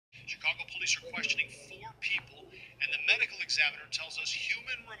Chicago police are questioning 4 people, and the medical examiner tells us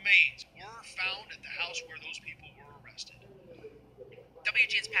human remains were found at the house where those people were arrested.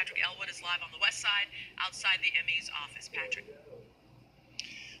 WGN's Patrick Elwood is live on the west side, outside the ME's office. Patrick.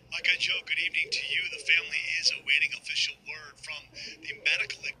 Like I joke, good evening to you. The family is awaiting official word from the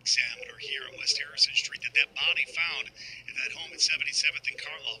medical examiner here on West Harrison Street that body found in that home at 77th and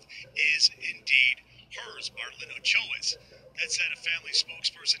Karlov is indeed hers, Marlon Ochoa's. That said, a family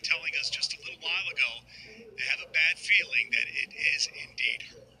spokesperson telling us just a little while ago they have a bad feeling that it is indeed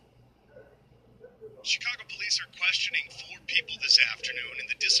her. Chicago police are questioning 4 people this afternoon in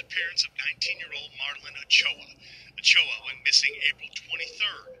the disappearance of 19-year-old Marlon Ochoa. Ochoa went missing April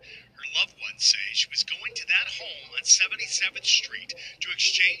 23rd. Her loved ones say she was going to that home on 77th Street to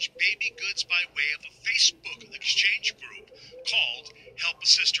exchange baby goods by way of a Facebook exchange group called Help a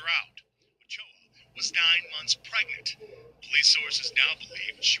Sister Out. Ochoa was 9 months pregnant. Police sources now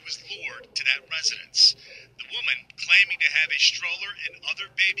believe she was lured to that residence. The woman, claiming to have a stroller and other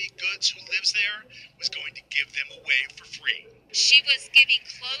baby goods who lives there, was going to give them away for free. She was giving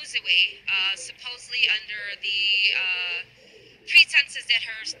clothes away, supposedly under the pretenses that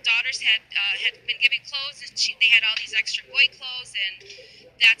her daughters had been giving clothes, and they had all these extra boy clothes, and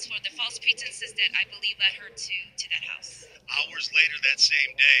that's for the false pretenses that I believe led her to that house. Hours later that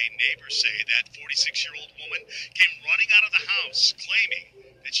same day, neighbors say that 46-year-old woman came running out of the house,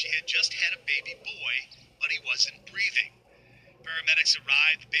 claiming that she had just had a baby boy, but he wasn't breathing. Paramedics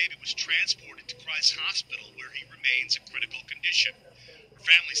arrived, the baby was transported to Christ Hospital, where he remains in critical condition. Her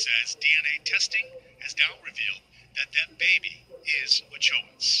family says DNA testing has now revealed that baby is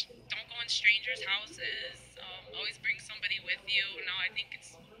Ochoa's. Don't go in strangers' houses. Always bring somebody with you. Now I think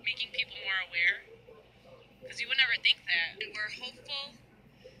it's making people more aware, because you would never think that. And we're hopeful.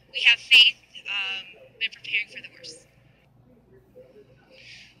 We have faith. Been preparing for the worst.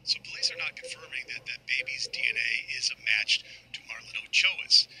 So police are not confirming that baby's DNA is a match to Marlon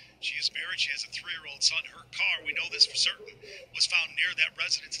Ochoa's. She is married. She has a 3-year-old son. Her car, we know this for certain, was found near that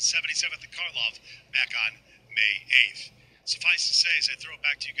residence at 77th and Karlov back on May 8th. Suffice to say, as I throw it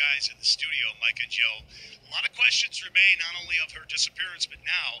back to you guys in the studio, Mike and Joe, a lot of questions remain not only of her disappearance, but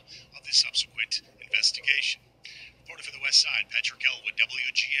now of the subsequent investigation. Reporter for the West Side, Patrick Elwood,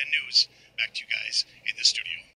 WGN News. Back to you guys in the studio.